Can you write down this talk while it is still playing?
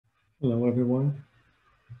Hello, everyone.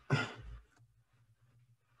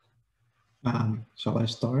 Shall I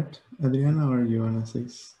start, Adriana, or you wanna say?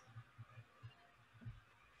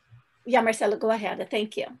 Yeah, Marcelo, go ahead.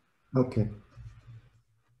 Thank you. Okay.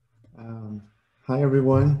 Um, Hi,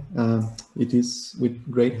 everyone. It is with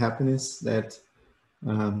great happiness that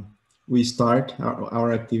um, we start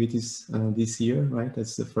our activities this year, right?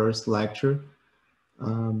 That's the first lecture.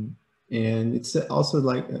 Um, and it's also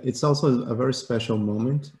a very special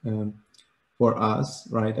moment for us,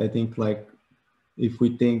 right? I think like if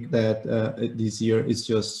we think that this year is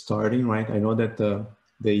just starting, right? I know that the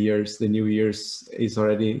new year's is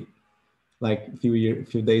already like few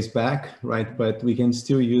days back, right? But we can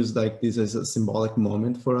still use like this as a symbolic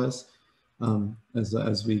moment for us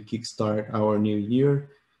as we kickstart our new year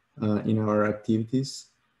in our activities.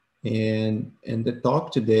 And the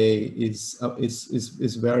talk today is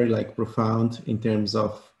very like profound in terms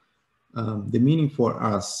of the meaning for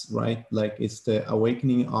us, right? Like it's the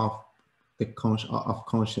awakening of of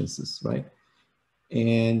consciences, right?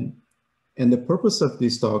 And and the purpose of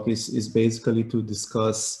this talk is basically to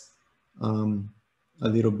discuss um, a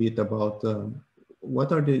little bit about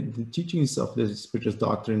what are the teachings of the Spiritist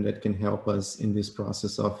doctrine that can help us in this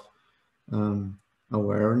process of um,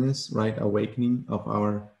 awareness, right? Awakening of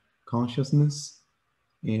our consciousness,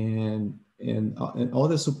 and all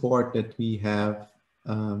the support that we have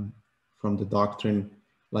from the doctrine,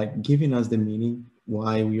 like giving us the meaning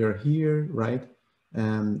why we are here, right?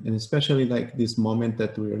 And especially like this moment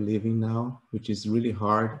that we are living now, which is really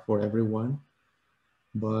hard for everyone.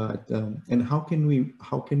 But and how can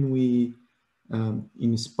we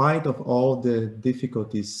in spite of all the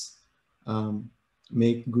difficulties, um,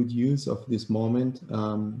 make good use of this moment.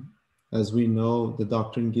 As we know, the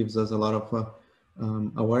doctrine gives us a lot of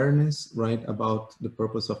awareness, right, about the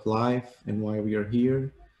purpose of life and why we are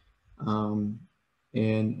here, um,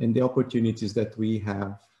 and the opportunities that we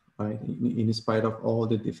have, right, in spite of all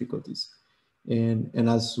the difficulties. And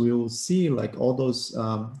as we'll see, like all those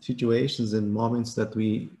situations and moments that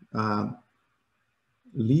we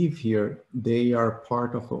live here, they are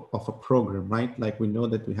part of a program, right? Like we know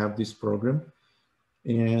that we have this program,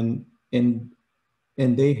 and and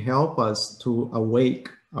and they help us to awake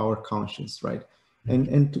our conscience, right?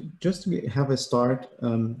 And just to have a start,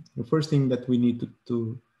 the first thing that we need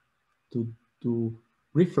to to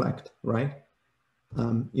reflect, right,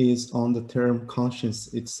 is on the term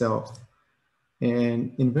conscience itself.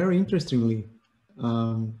 And very interestingly,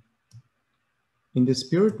 um, in the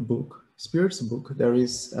Spirit's book, there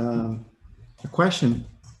is a question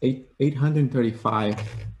 835,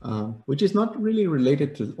 which is not really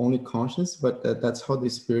related to only conscience, but that's how the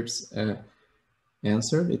spirits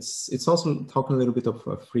answered. It's also talking a little bit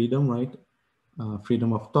of freedom, right?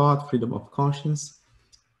 Freedom of thought, freedom of conscience.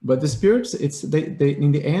 But the spirits, they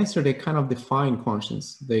in the answer they kind of define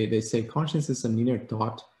conscience. They say conscience is an inner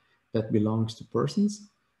thought that belongs to persons,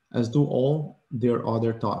 as do all their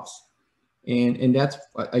other thoughts. And that's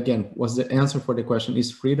again was the answer for the question: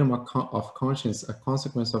 is freedom of conscience a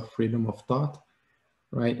consequence of freedom of thought,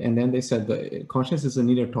 right? And then they said the conscience is an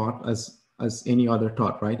inner thought as any other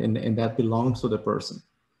thought, right? And that belongs to the person.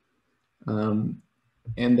 Um,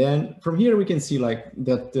 and then from here we can see like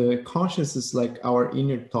that the conscience is like our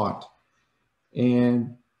inner thought.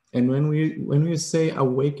 And when we say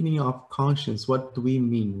awakening of conscience, what do we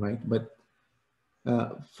mean, right? But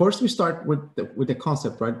first we start with the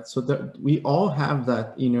concept, right? So that we all have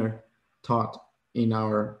that inner thought in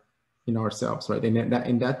ourselves, right?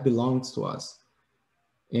 And that belongs to us.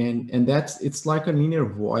 And that's it's like an inner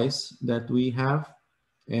voice that we have,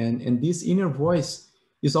 and this inner voice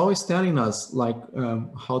is always telling us like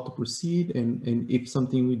how to proceed, and if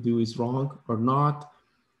something we do is wrong or not.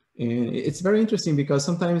 And it's very interesting because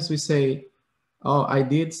sometimes we say, oh, I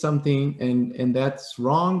did something and that's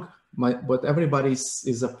wrong, but everybody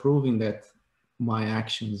is approving that my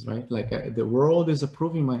actions, right? Like the world is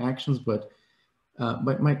approving my actions, but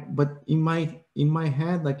in my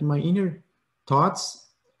head, like in my inner thoughts,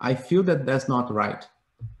 I feel that that's not right.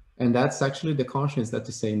 And that's actually the conscience that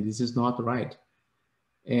is saying this is not right.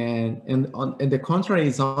 And the contrary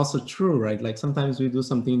is also true, right? Like sometimes we do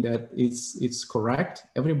something that it's correct,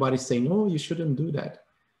 everybody's saying, oh, you shouldn't do that,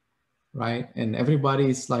 right? And everybody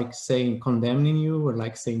is like saying, condemning you, or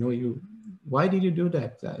like saying, oh, why did you do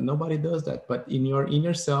that? Nobody does that. But in your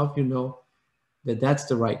inner self, you know that that's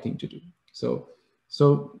the right thing to do.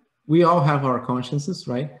 So we all have our consciences,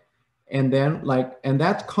 right? And then like, and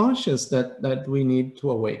that conscience that we need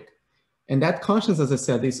to awake. And that conscience, as I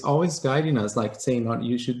said, is always guiding us, like saying, oh,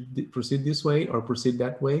 you should proceed this way or proceed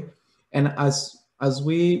that way. And as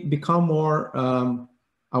we become more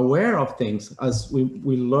aware of things, as we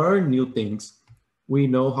learn new things, we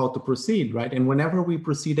know how to proceed, right? And whenever we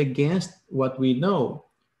proceed against what we know,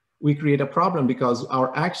 we create a problem because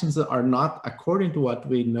our actions are not according to what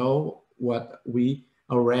we know, what we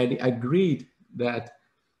already agreed that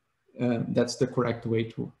that's the correct way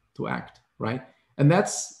to act, right? And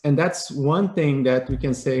that's one thing that we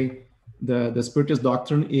can say the Spiritist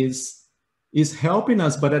doctrine is helping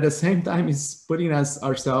us, but at the same time is putting us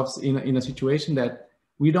ourselves in a situation that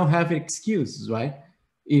we don't have excuses, right?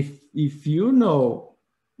 If you know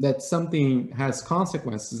that something has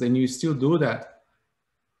consequences and you still do that,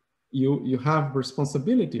 you have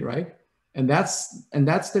responsibility, right? And that's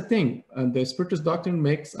the thing. And the Spiritist doctrine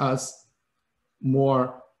makes us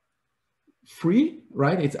more free,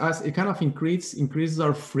 right? It kind of increases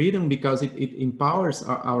our freedom because it empowers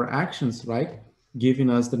our actions, right? Giving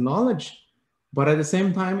us the knowledge, but at the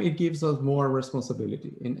same time, it gives us more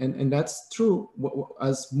responsibility. And that's true.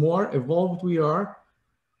 As more evolved we are,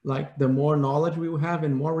 like the more knowledge we will have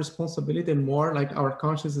and more responsibility and more like our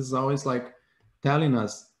conscience is always like telling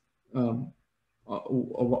us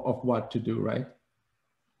of what to do, right?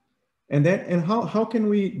 And then, and how can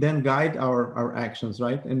we then guide our actions,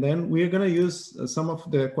 right? And then we're going to use some of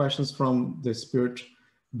the questions from the Spirit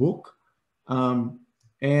book. And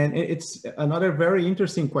it's another very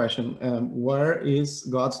interesting question. Where is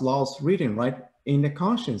God's laws written, right? In the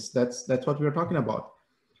conscience. That's what we're talking about.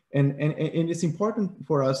 And it's important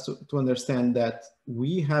for us to understand that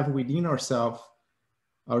we have within ourselves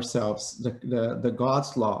the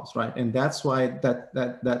God's laws, right? And that's why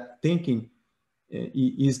that thinking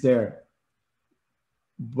is there.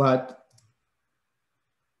 But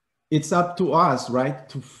it's up to us, right,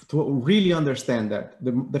 to really understand that.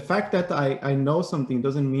 The fact that I know something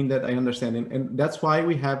doesn't mean that I understand it. And that's why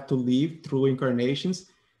we have to live through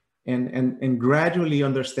incarnations and gradually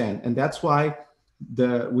understand. And that's why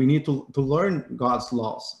we need to learn God's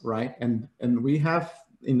laws, right? And we have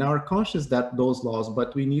in our conscience those laws,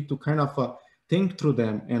 but we need to kind of think through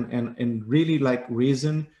them and really like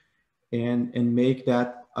reason and make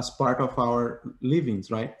that as part of our livings,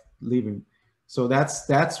 right? Living. So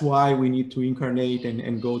that's why we need to incarnate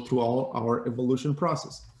and go through all our evolution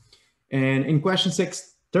process. And in question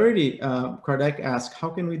 630, Kardec asked,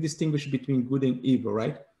 how can we distinguish between good and evil,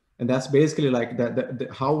 right? And that's basically like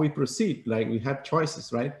how we proceed. Like we have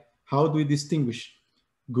choices, right? How do we distinguish?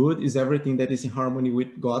 Good is everything that is in harmony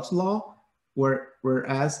with God's law,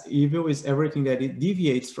 whereas evil is everything that it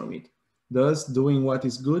deviates from it. Thus, doing what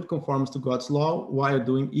is good conforms to God's law, while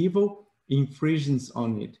doing evil infringes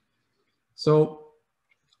on it. So,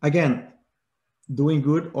 again, doing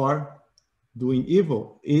good or doing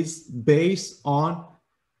evil is based on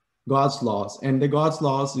God's laws, and the God's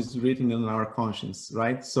laws is written in our conscience,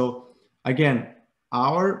 right? So, again,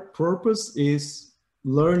 our purpose is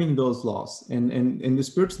learning those laws, and the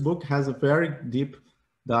Spirit's book has a very deep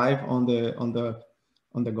dive on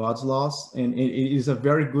the God's laws, and it is a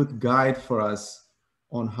very good guide for us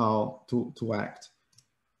on how to act.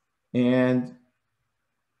 And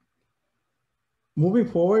moving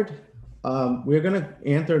forward, we're going to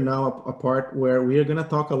enter now a part where we are going to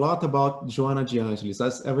talk a lot about Joanna de Angelis.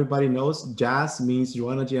 As everybody knows, JAS means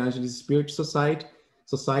Joanna de Angelis Spirit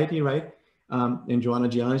Society, right? And Joanna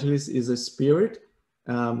de Angelis is a spirit.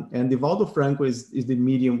 And Divaldo Franco is the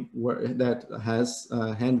medium that has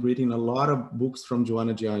handwritten a lot of books from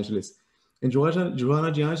Joanna de Angelis. And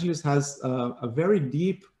Joanna de Angelis has a very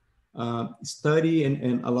deep study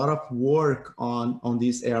and a lot of work on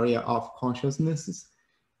this area of consciousness.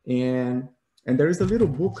 And there is a little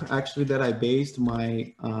book actually that I based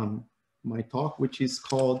my my talk, which is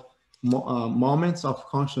called Moments of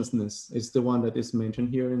Consciousness. It's the one that is mentioned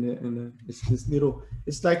here it's this little,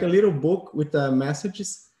 it's like a little book with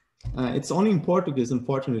messages. It's only in Portuguese,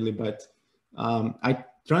 unfortunately, but I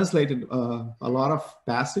translated a lot of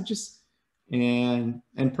passages, and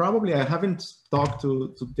probably I haven't talked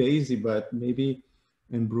to Daisy, but maybe,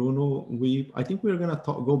 and Bruno, I think we're gonna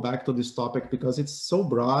go back to this topic because it's so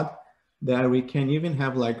broad that we can even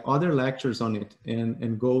have like other lectures on it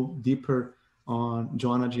and go deeper on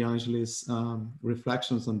Joanna de Angelis'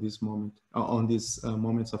 reflections on this moment, on these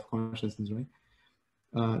moments of consciousness,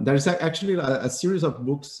 right? There's actually a series of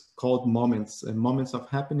books called Moments, Moments of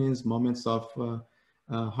Happiness, Moments of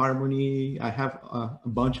Harmony. I have a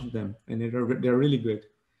bunch of them, and they're really good.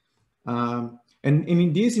 And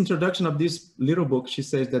in this introduction of this little book, she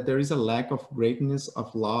says that there is a lack of greatness,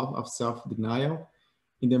 of love, of self-denial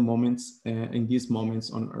in the moments, in these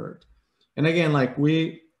moments on earth. And again, like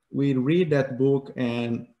we read that book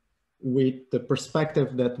and with the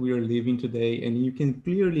perspective that we are living today, and you can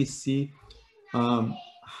clearly see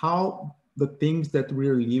how the things that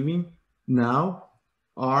we're living now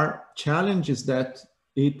are challenges that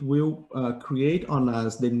it will create on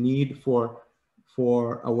us the need for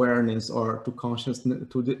awareness, or to consciousness,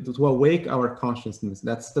 to awake our consciousness.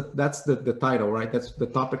 That's the title, right? That's the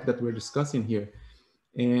topic that we're discussing here.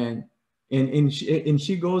 And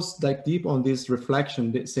she goes like deep on this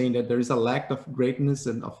reflection, saying that there is a lack of greatness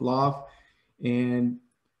and of love. And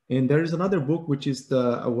there is another book, which is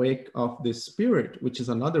The Awake of the Spirit, which is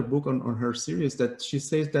another book on her series, that she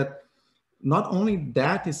says that not only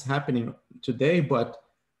that is happening today, but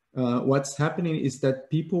what's happening is that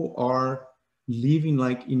people are living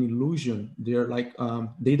like in illusion. They're like,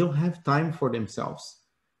 they don't have time for themselves,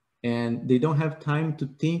 and they don't have time to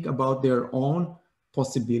think about their own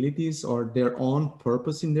possibilities or their own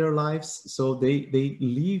purpose in their lives. So they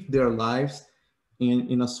live their lives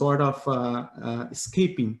in a sort of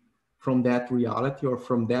escaping from that reality or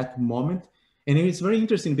from that moment. And it's very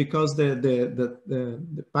interesting because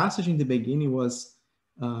the passage in the beginning was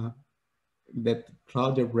that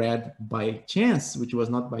Claudia read by chance, which was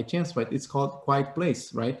not by chance, but it's called Quiet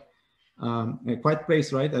Place, right? A Quiet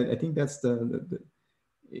Place, right? I think that's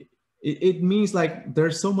it means like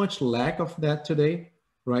there's so much lack of that today,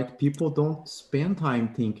 right? People don't spend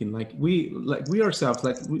time thinking, like we ourselves,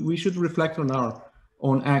 like we should reflect on our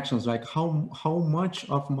own actions, like how much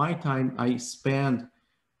of my time I spend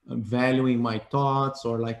valuing my thoughts,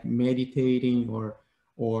 or like meditating,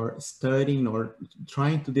 or studying, or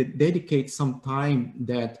trying to dedicate some time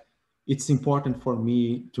that it's important for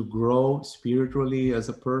me to grow spiritually as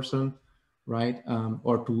a person, right?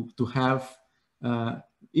 Or to have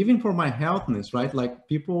even for my healthness, right? Like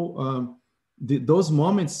people, those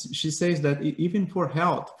moments, she says that even for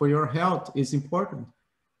health, for your health is important.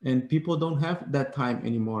 And people don't have that time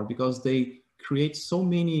anymore because they create so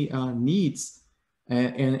many needs.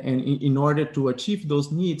 And in order to achieve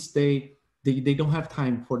those needs, they don't have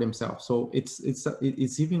time for themselves. So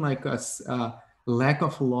it's even like a lack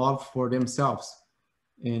of love for themselves.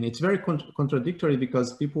 And it's very contradictory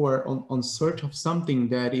because people are on search of something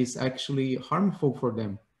that is actually harmful for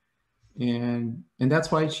them. And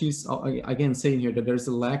that's why she's again saying here that there's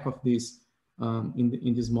a lack of this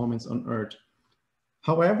in these moments on earth.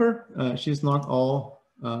 However, she's not all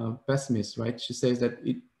pessimist, right? She says that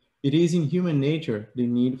it is in human nature, the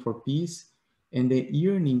need for peace and the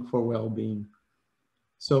yearning for well-being.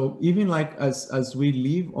 So even like as we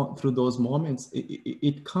live through those moments,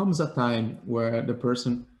 it comes a time where the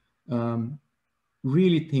person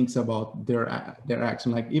really thinks about their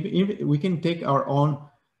action. Like even we can take our own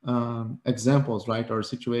examples, right? Or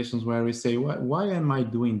situations where we say, why am I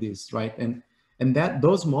doing this, right? And that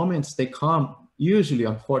those moments, they come usually,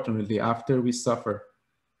 unfortunately, after we suffer.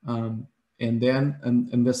 And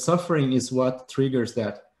then the suffering is what triggers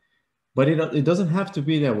that. But it doesn't have to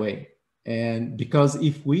be that way. And because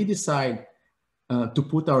if we decide to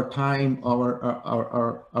put our time,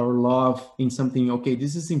 our love in something, okay,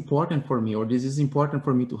 this is important for me, or this is important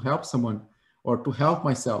for me to help someone, or to help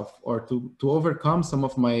myself, or to overcome some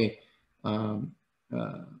of my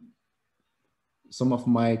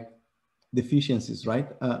deficiencies, right?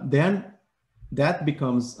 Then that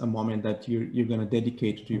becomes a moment that you're going to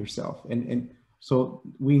dedicate to yourself. And so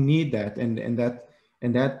we need that,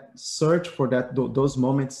 and that search for those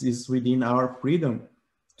moments is within our freedom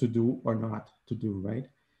to do or not to do, right?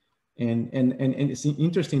 And it's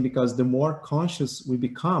interesting because the more conscious we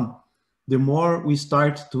become, the more we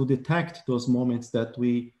start to detect those moments that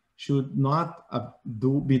we should not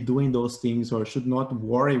be doing those things, or should not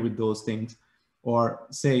worry with those things, or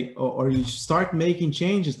say, or you start making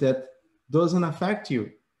changes that doesn't affect you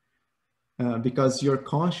because you're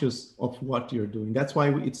conscious of what you're doing. That's why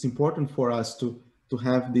it's important for us to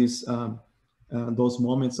have these those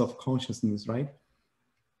moments of consciousness, right?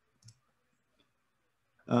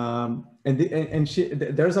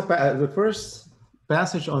 There's the first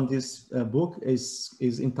passage on this book is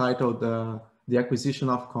entitled "The Acquisition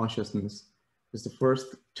of Consciousness." It's the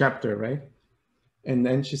first chapter, right? And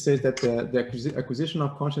then she says that the acquisition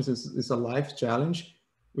of consciousness is a life challenge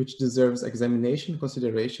which deserves examination,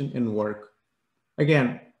 consideration, and work.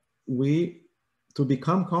 Again, to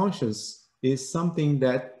become conscious is something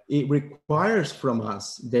that it requires from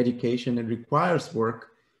us dedication, and requires work.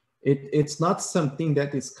 It's not something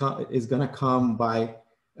that is going to come by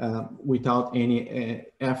without any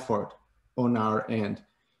effort on our end.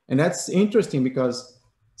 And that's interesting because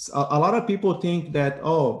a lot of people think that,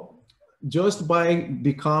 oh, just by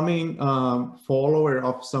becoming follower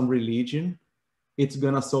of some religion, it's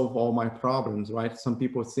gonna solve all my problems, right? Some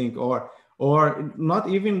people think, or not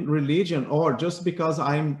even religion, or just because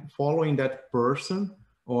I'm following that person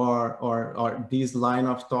or this line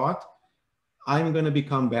of thought, I'm going to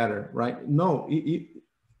become better, right? No,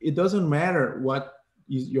 it doesn't matter what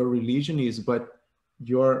your religion is, but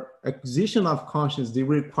your acquisition of conscience, they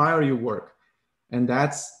require you work. And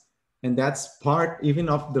that's part even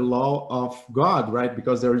of the law of God, right?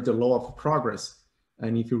 Because there is the law of progress.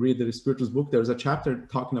 And if you read the Spiritist book, there's a chapter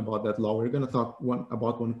talking about that law. We're going to talk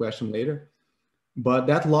about one question later. But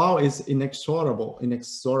that law is inexorable.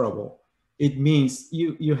 It means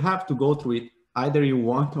you have to go through it, either you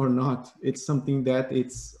want or not. It's something that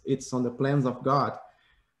it's on the plans of God,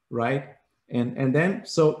 right? And then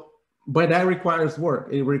but that requires work.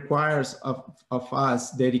 It requires of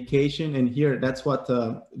us dedication. And here, that's what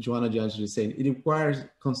Joanna is saying. It requires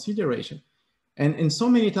consideration. And so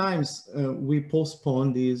many times we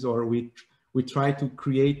postpone these, or we try to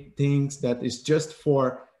create things that is just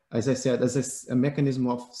for, as I said, as a mechanism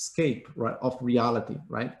of escape, right, of reality,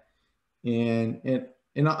 right? And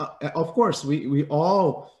of course, we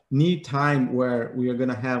all need time where we are going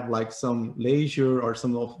to have like some leisure or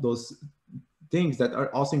some of those things that are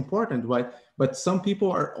also important, right? But some people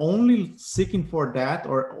are only seeking for that,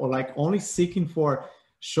 or like only seeking for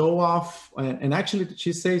show off. And actually,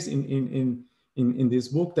 she says in this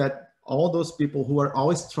book that all those people who are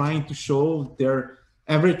always trying to show their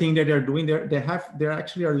everything that they're doing, they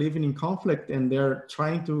actually are living in conflict, and they're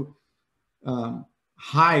trying to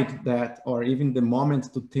hide that, or even the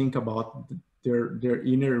moment to think about their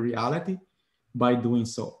inner reality by doing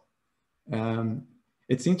so.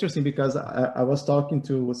 It's interesting because I was talking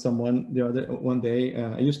to someone one day.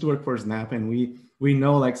 I used to work for Snap, and we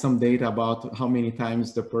know like some data about how many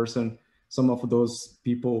times some of those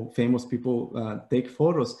people, famous people, take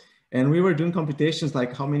photos. And we were doing computations,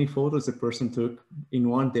 like how many photos a person took in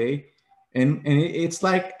one day. And it's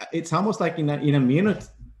like, it's almost like in a minute,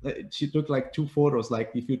 she took like 2 photos.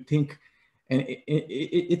 Like if you think, and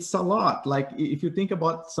it's a lot. Like if you think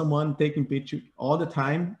about someone taking pictures all the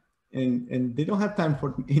time, and they don't have time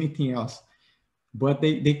for anything else, but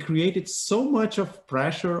they created so much of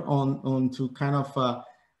pressure on to kind of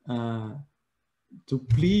to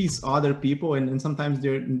please other people, and sometimes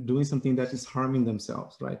they're doing something that is harming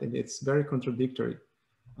themselves, right? And it's very contradictory.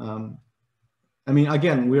 I mean,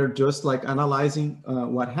 again, we're just like analyzing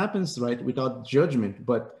what happens, right, without judgment,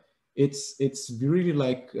 but it's really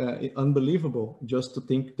like unbelievable just to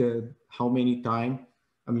think that how many time,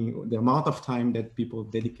 I mean, the amount of time that people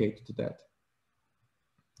dedicate to that.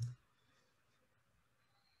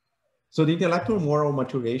 So the intellectual moral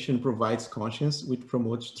maturation provides conscience, which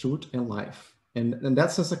promotes truth and life. And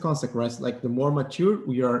that's as a consequence, like the more mature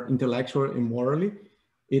we are intellectually and morally,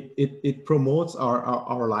 it promotes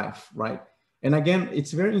our life, right? And again,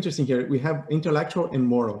 it's very interesting here. We have intellectual and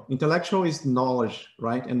moral. Intellectual is knowledge,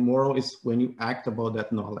 right? And moral is when you act about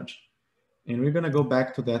that knowledge. And we're gonna go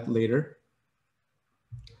back to that later.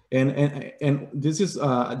 And this is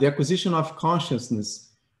the acquisition of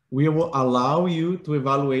consciousness. We will allow you to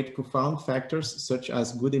evaluate profound factors such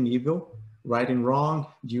as good and evil, right and wrong,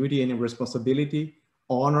 duty and responsibility,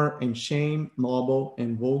 honor and shame, noble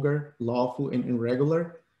and vulgar, lawful and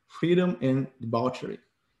irregular, freedom and debauchery.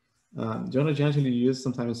 Joanna generally use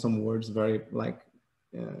sometimes some words very like,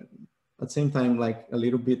 at the same time, like a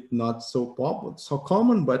little bit not so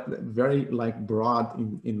common, but very like broad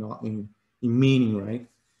in meaning, right?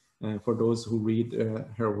 For those who read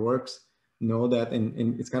her works, know that,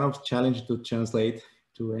 and it's kind of challenging to translate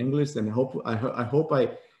to English. And I hope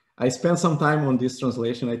I spent some time on this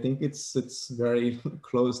translation. I think it's very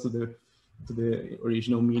close to the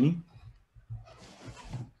original meaning.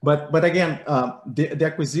 But again, the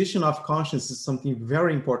acquisition of conscience is something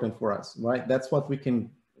very important for us, right? That's what we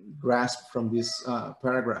can grasp from this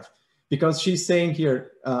paragraph, because she's saying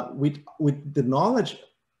here, with the knowledge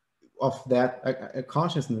of that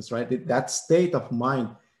consciousness, right? That state of mind,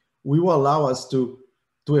 we will allow us to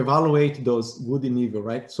evaluate those good and evil,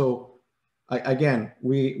 right? So again,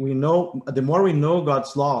 we know, the more we know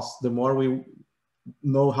God's laws, the more we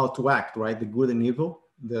know how to act, right? The good and evil,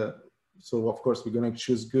 so of course we're going to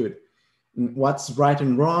choose good. What's right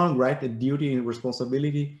and wrong, right? The duty and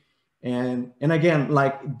responsibility. And again,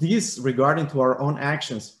 like this regarding to our own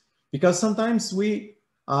actions, because sometimes we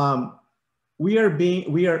are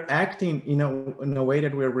acting in a way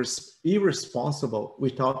that we're irresponsible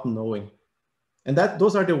without knowing. And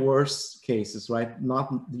those are the worst cases, right?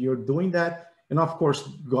 Not you're doing that. And of course,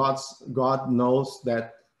 God knows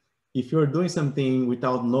that if you're doing something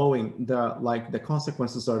without knowing, the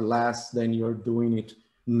consequences are less than you're doing it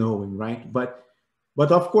knowing, right? But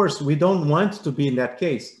of course, we don't want to be in that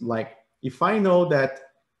case. Like if I know that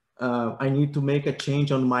I need to make a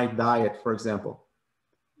change on my diet, for example,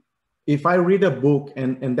 if I read a book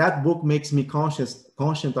and that book makes me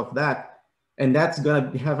conscient of that, and that's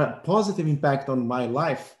going to have a positive impact on my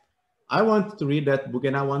life, I want to read that book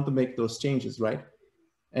and I want to make those changes, right?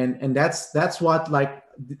 And that's what, like,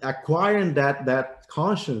 acquiring that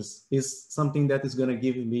conscience is something that is going to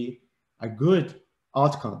give me a good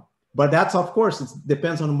outcome. But that's, of course, it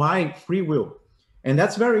depends on my free will. And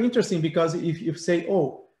that's very interesting, because if you say,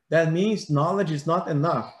 oh, that means knowledge is not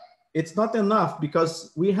enough, it's not enough,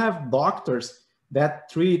 because we have doctors that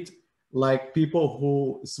treat like people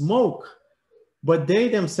who smoke, but they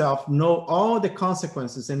themselves know all the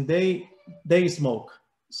consequences, and they smoke.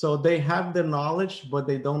 So they have the knowledge, but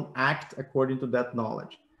they don't act according to that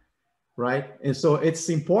knowledge, right? And so it's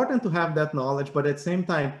important to have that knowledge, but at the same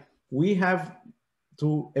time, we have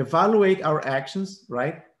to evaluate our actions,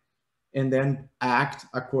 right? And then act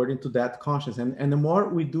according to that conscience. And the more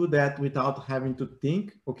we do that without having to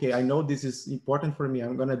think, okay, I know this is important for me,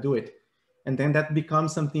 I'm gonna do it. And then that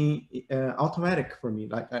becomes something automatic for me.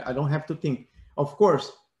 Like I don't have to think. Of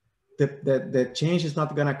course, the change is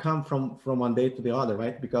not going to come from one day to the other,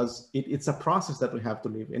 right? Because it's a process that we have to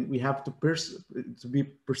live, and we have to be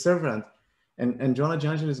perseverant. And Joanna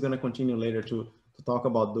Angelis is going to continue later to talk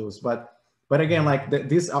about those. But again, like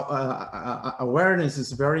this awareness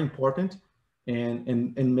is very important,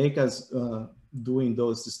 and make us doing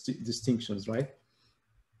those distinctions, right?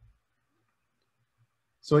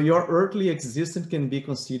 So your earthly existence can be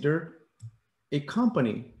considered a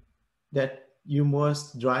company that you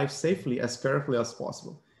must drive safely, as carefully as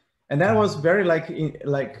possible. And that was very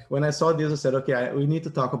like when I saw this, I said, okay, we need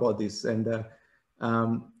to talk about this. And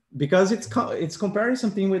because it's comparing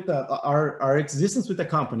something with our existence with the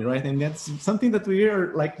company, right? And that's something that we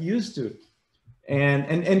are like used to.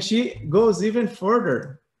 And she goes even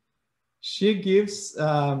further. She gives,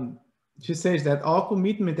 she says that all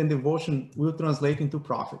commitment and devotion will translate into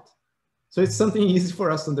profit. So it's something easy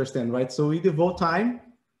for us to understand, right? So we devote time,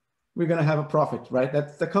 we're going to have a profit, right?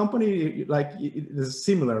 That's the company, like, it is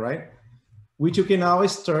similar, right? Which you can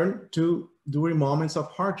always turn to during moments of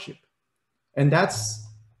hardship. And that's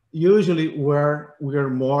usually where we're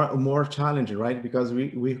more challenging, right? Because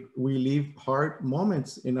we live hard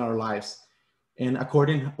moments in our lives. And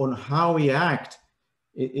according on how we act,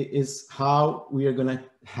 it is how we are going to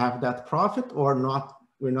have that profit or not.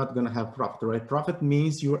 We're not going to have profit, right? Profit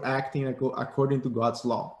means you're acting according to God's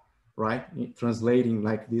law, right? Translating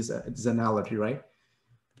like this analogy, right?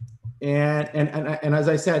 And as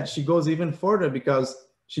I said, she goes even further, because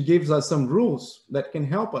she gives us some rules that can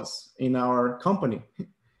help us in our company.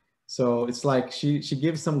 So it's like she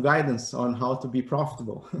gives some guidance on how to be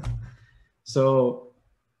profitable. So,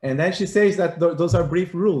 and then she says that those are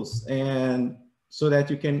brief rules, and so that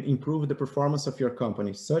you can improve the performance of your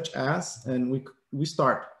company, such as, and we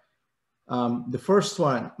start. The first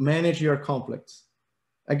one, manage your conflicts.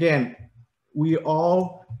 Again, we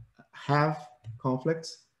all have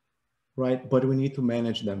conflicts, right? But we need to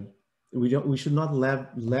manage them. We should not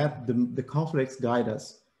let the conflicts guide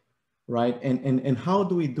us, right? And how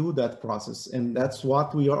do we do that process? And that's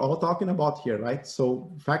what we are all talking about here, right?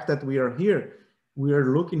 So the fact that we are here, we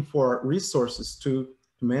are looking for resources to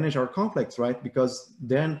manage our conflicts, right? Because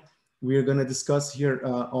then we are going to discuss here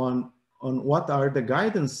on what are the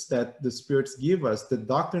guidance that the spirits give us, the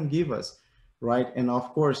doctrine give us, right? And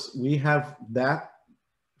of course, we have that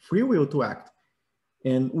free will to act.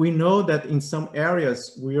 And we know that in some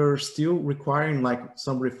areas, we are still requiring like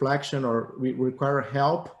some reflection, or we require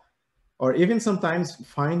help, or even sometimes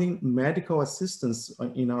finding medical assistance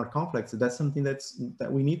in our conflicts. That's something that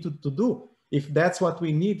we need to do, if that's what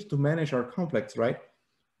we need to manage our conflicts, right?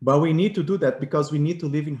 But we need to do that because we need to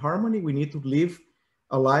live in harmony. We need to live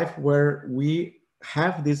a life where we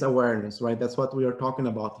have this awareness, right? That's what we are talking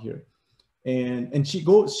about here. And she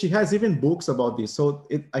has even books about this. So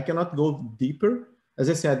I cannot go deeper. As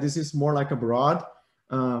I said, this is more like a broad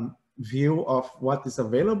view of what is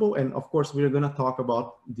available. And of course, we're going to talk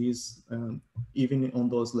about this even on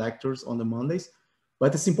those lectures on the Mondays.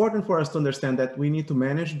 But it's important for us to understand that we need to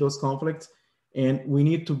manage those conflicts, and we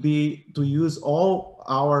need to use all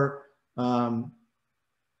our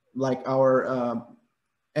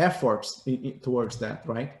efforts towards that,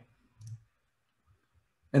 right?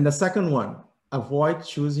 And the second one, avoid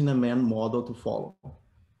choosing a man model to follow.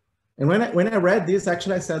 And when I read this,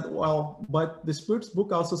 actually I said, well, but the Spirit's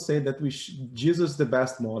book also said that Jesus is the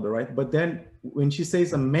best model, right? But then when she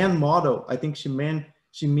says a man model, I think she mean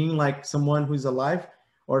like someone who is alive,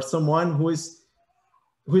 or someone who is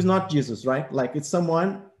not Jesus, right? Like it's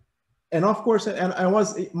someone, and of course, and I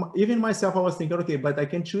was, even myself, I was thinking, okay, but I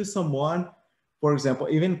can choose someone, for example,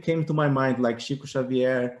 even came to my mind like Chico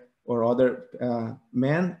Xavier or other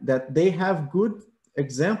men that they have good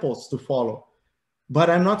examples to follow. but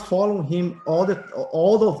I'm not following him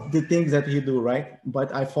all of the things that he do, right?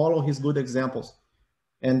 But I follow his good examples.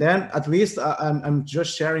 And then at least I'm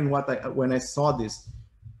just sharing when I saw this.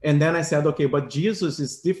 And then I said, okay, but Jesus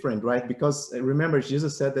is different, right? Because remember,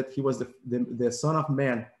 Jesus said that he was the Son of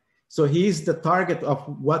Man. So he's the target of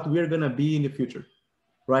what we're going to be in the future,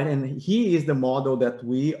 right? And he is the model that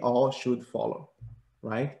we all should follow,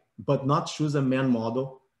 right? But not choose a man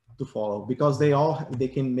model to follow, because they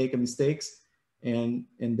can make mistakes and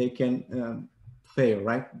they can fail,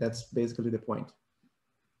 right? That's basically the point.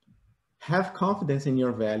 Have confidence in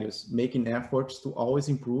your values, making efforts to always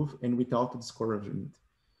improve and without discouragement.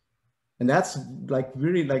 And that's like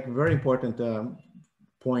really like very important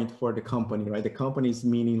point for the company, right? The company is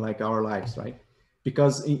meaning like our lives, right?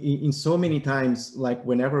 Because in so many times, like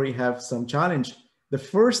whenever we have some challenge, the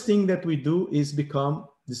first thing that we do is become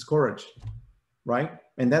discouraged, right?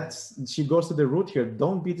 And she goes to the root here.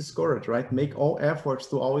 Don't be discouraged, right? Make all efforts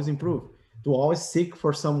to always improve, to always seek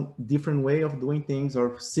for some different way of doing things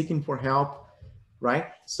or seeking for help, right?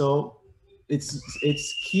 So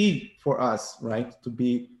it's key for us, right, to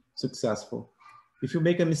be successful. If you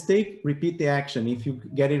make a mistake, repeat the action. If you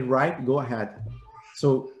get it right, go ahead.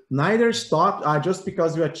 So neither stop just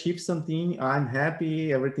because you achieve something, I'm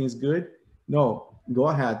happy, everything's good. No, go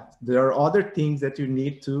ahead. There are other things that you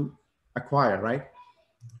need to acquire, right?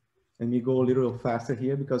 Let me go a little faster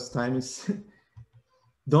here because time is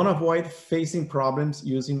don't avoid facing problems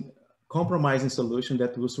using compromising solution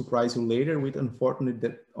that will surprise you later with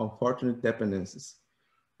unfortunate dependencies.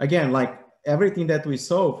 Again, like everything that we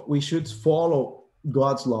solve, we should follow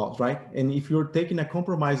God's laws, right? And if you're taking a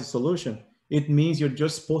compromising solution, it means you're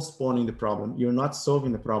just postponing the problem. You're not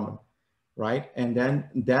solving the problem, right? And then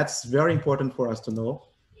that's very important for us to know.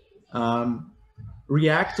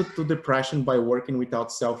 React to depression by working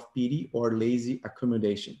without self-pity or lazy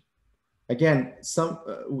accommodation. Again, this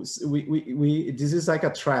is like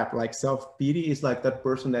a trap. Like self-pity is like that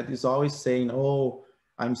person that is always saying, oh,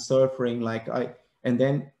 I'm suffering, and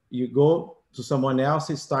then you go to someone else,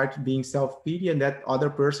 you start being self-pity, and that other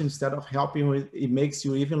person, instead of helping with, it makes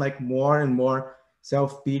you even like more and more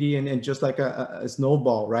self-pity and just like a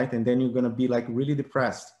snowball, right? And then you're gonna be like really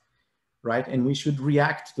depressed, right? And we should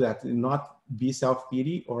react to that and not be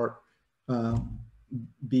self-pity or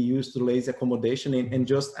be used to lazy accommodation and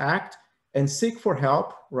just act and seek for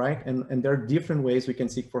help, right? And there are different ways we can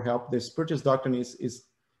seek for help. The Spiritist doctrine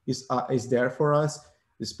is there for us.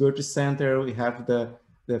 The Spiritist Center, we have the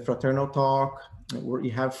Fraternal Talk, where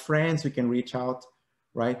you have friends we can reach out,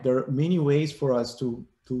 right? There are many ways for us to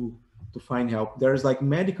find help. There's like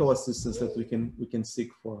medical assistance that we can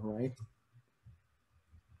seek for, right?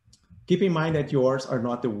 Keep in mind that yours are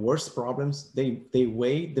not the worst problems. They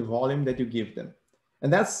weigh the volume that you give them.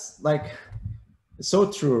 And that's like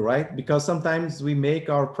so true, right? Because sometimes we make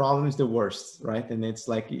our problems the worst, right? And it's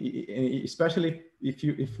like, especially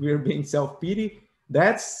if we're being self-pity,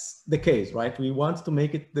 that's the case, right? We want to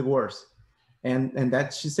make it the worst. And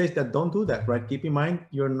that she says that don't do that, right? Keep in mind,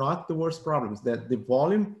 you're not the worst problems, that the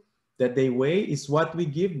volume that they weigh is what we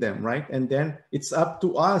give them, right? And then it's up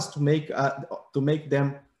to us to make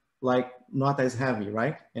them like not as heavy,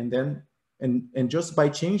 right? And then, and just by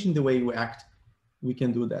changing the way we act, we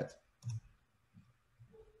can do that.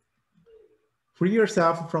 Free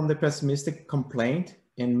yourself from the pessimistic complaint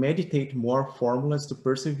and meditate more formulas to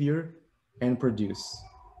persevere and produce.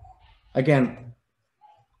 Again,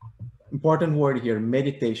 important word here,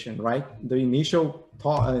 meditation, right? The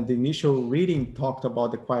initial reading talked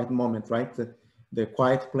about the quiet moment, right? The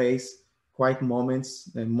quiet place, quiet moments,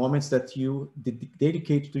 the moments that you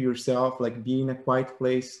dedicate to yourself, like being in a quiet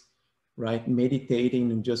place, right?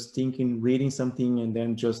 Meditating and just thinking, reading something, and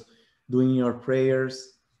then just doing your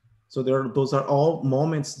prayers. So those are all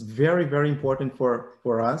moments very, very important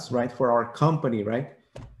for us, right? For our company, right?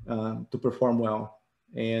 To perform well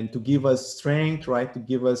and to give us strength, right? To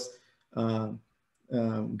give us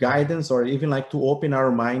guidance, or even like to open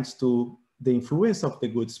our minds to the influence of the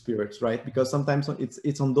good spirits, right? Because sometimes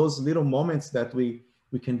it's on those little moments that we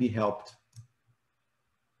can be helped.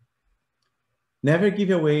 Never give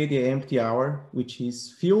away the empty hour, which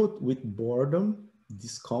is filled with boredom,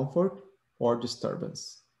 discomfort, or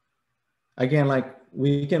disturbance. Again, like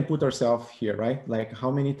we can put ourselves here, right? Like how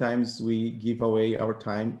many times we give away our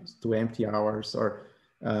time to empty hours, or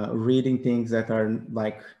reading things that are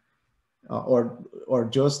like, or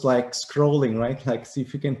just like scrolling, right? Like see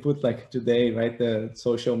if you can put like today, right? The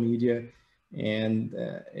social media, and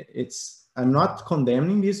I'm not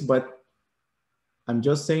condemning this, but I'm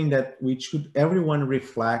just saying that everyone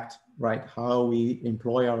reflect, right? How we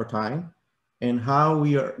employ our time and how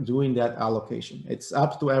we are doing that allocation. It's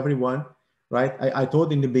up to everyone. right? I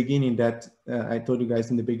told in the beginning that, I told you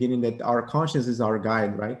guys in the beginning that our conscience is our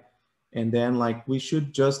guide, right? And then like, we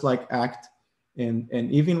should just like act. And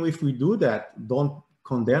even if we do that, don't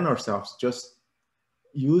condemn ourselves, just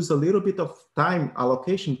use a little bit of time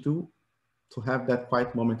allocation to have that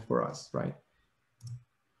quiet moment for us, right?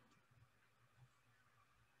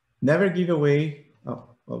 Never give away,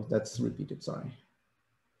 oh, that's repeated, sorry.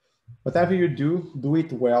 Whatever you do, do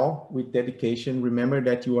it well with dedication. Remember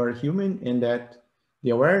that you are human and that the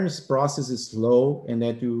awareness process is slow and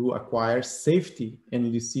that you acquire safety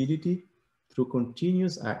and lucidity through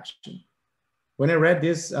continuous action. When I read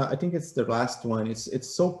this, I think it's the last one,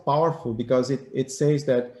 it's so powerful because it says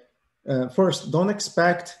that first, don't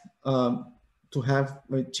expect to have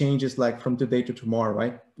changes like from today to tomorrow,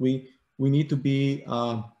 right? We need to be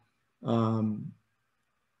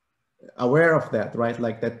aware of that, right?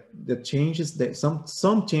 Like that the changes, that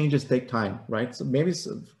some changes take time, right? So maybe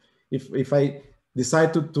if I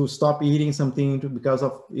decide to stop eating something because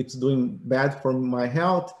of it's doing bad for my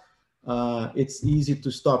health, it's easy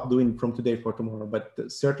to stop doing from today for tomorrow. But a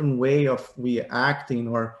certain way of we acting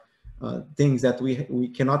or things that we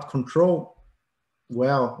cannot control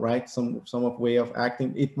well, right? Some of way of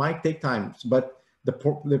acting, it might take time. But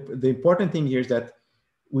the important thing here is that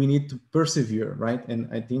we need to persevere, right? And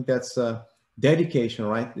I think that's dedication,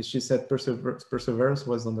 right? She said perseverance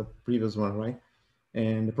was on the previous one, right?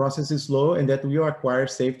 And the process is slow, and that we acquire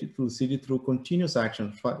safety through lucidity through continuous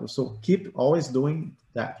action. So keep always doing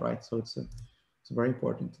that, right? So it's very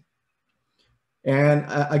important. And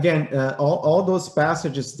again, all those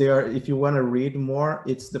passages there, if you want to read more,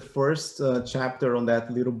 it's the first chapter on that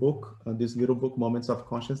little book, this little book, Moments of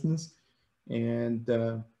Consciousness. And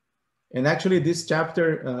actually this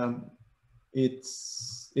chapter, it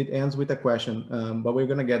ends with a question, but we're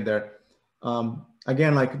going to get there.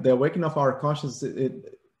 Again, like the awakening of our consciousness,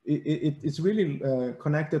 it's really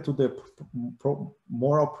connected to the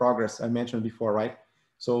moral progress I mentioned before, right?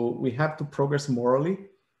 So we have to progress morally.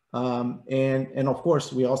 And of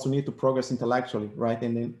course, we also need to progress intellectually, right?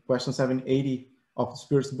 And then question 780 of the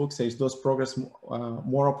Spiritist book says, those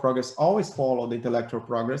moral progress always follow the intellectual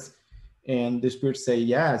progress? And the Spirits say,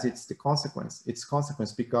 yes, it's the consequence. It's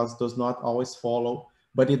consequence because it does not always follow,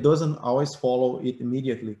 but it doesn't always follow it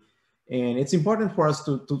immediately. And it's important for us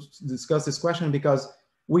to discuss this question because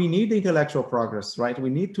we need the intellectual progress, right? We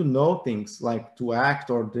need to know things like to act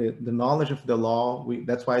or the knowledge of the law.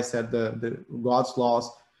 That's why I said the God's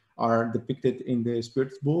laws are depicted in the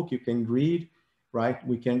Spirit's book. You can read, right?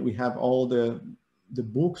 We have all the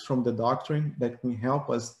books from the doctrine that can help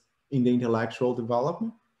us in the intellectual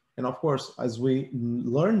development. And of course, as we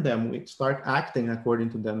learn them, we start acting according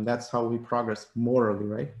to them. That's how we progress morally,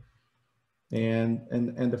 right? And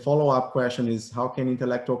the follow-up question is, how can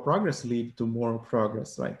intellectual progress lead to moral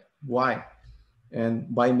progress, right? Why?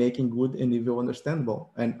 And by making good and evil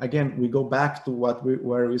understandable. And again, we go back to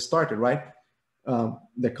where we started, right?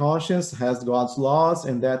 The conscience has God's laws,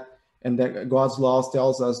 and that God's laws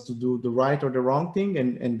tells us to do the right or the wrong thing,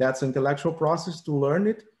 and that's an intellectual process to learn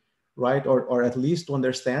it, right? Or at least to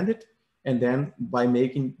understand it. And then by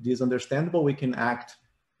making this understandable, we can act,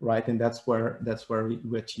 right? And that's where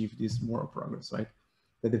we achieve this moral progress, right?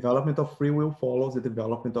 The development of free will follows the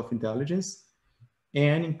development of intelligence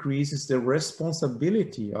and increases the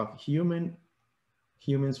responsibility of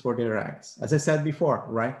humans for their acts. As I said before,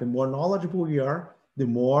 right? The more knowledgeable we are, the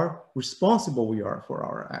more responsible we are for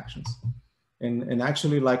our actions. And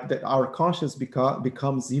actually, like our conscience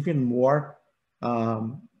becomes even more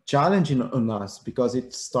challenging on us because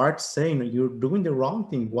it starts saying you're doing the wrong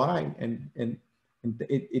thing. Why? And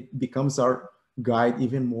it becomes our guide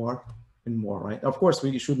even more and more, right? Of course,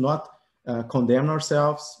 we should not condemn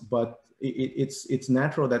ourselves, but it's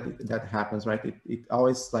natural that happens, right? It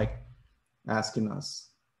always like asking us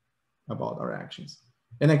about our actions.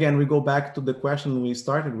 And again, we go back to the question we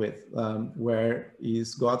started with, where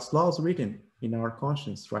is God's laws written in our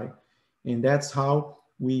conscience, right? And that's how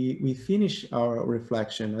we finish our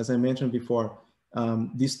reflection. As I mentioned before,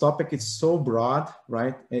 this topic is so broad,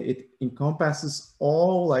 right? It encompasses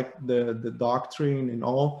all like the doctrine and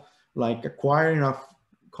all like acquiring of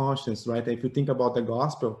conscience, right? If you think about the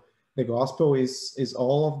gospel is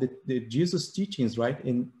all of the Jesus teachings, right?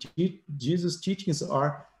 And Jesus teachings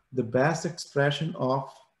are the best expression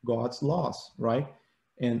of God's laws, right?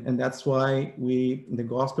 And that's why the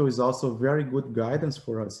gospel is also very good guidance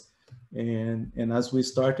for us. And as we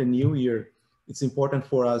start a new year, it's important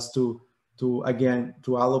for us to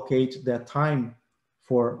allocate that time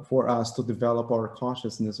for us to develop our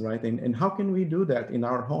consciousness, right? And how can we do that in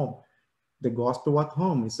our home? The gospel at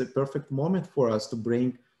home is a perfect moment for us to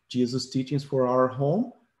bring Jesus teachings for our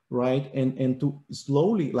home, right? And to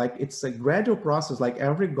slowly, like it's a gradual process, like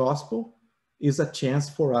every gospel is a chance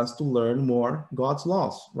for us to learn more God's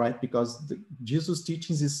laws, right? Because Jesus'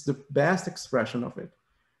 teachings is the best expression of it,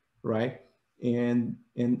 right? And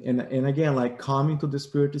again, like coming to the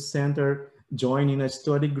Spiritist Center, joining a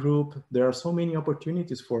study group, there are so many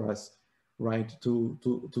opportunities for us, right, to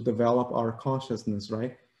develop our consciousness,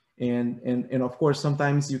 right? And of course,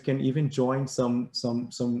 sometimes you can even join some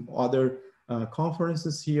other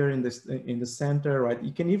conferences here in the center, right?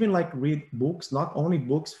 You can even like read books, not only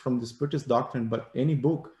books from the Spiritist doctrine, but any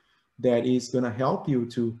book that is going to help you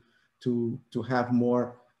to have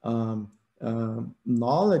more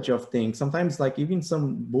knowledge of things. Sometimes like even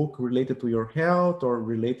some book related to your health or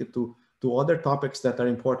related to other topics that are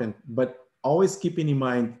important, but always keeping in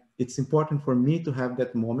mind it's important for me to have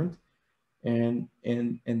that moment, and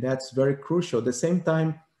that's very crucial. At the same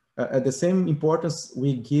time, at the same importance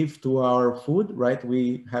we give to our food, right?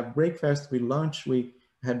 We have breakfast, we lunch, we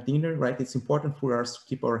have dinner, right? It's important for us to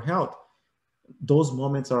keep our health. Those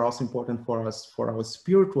moments are also important for us for our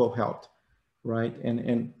spiritual health, right?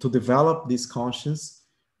 And to develop this conscience,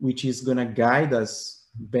 which is going to guide us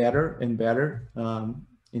better and better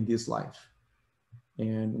in this life.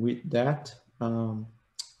 And with that,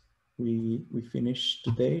 we finish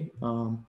today.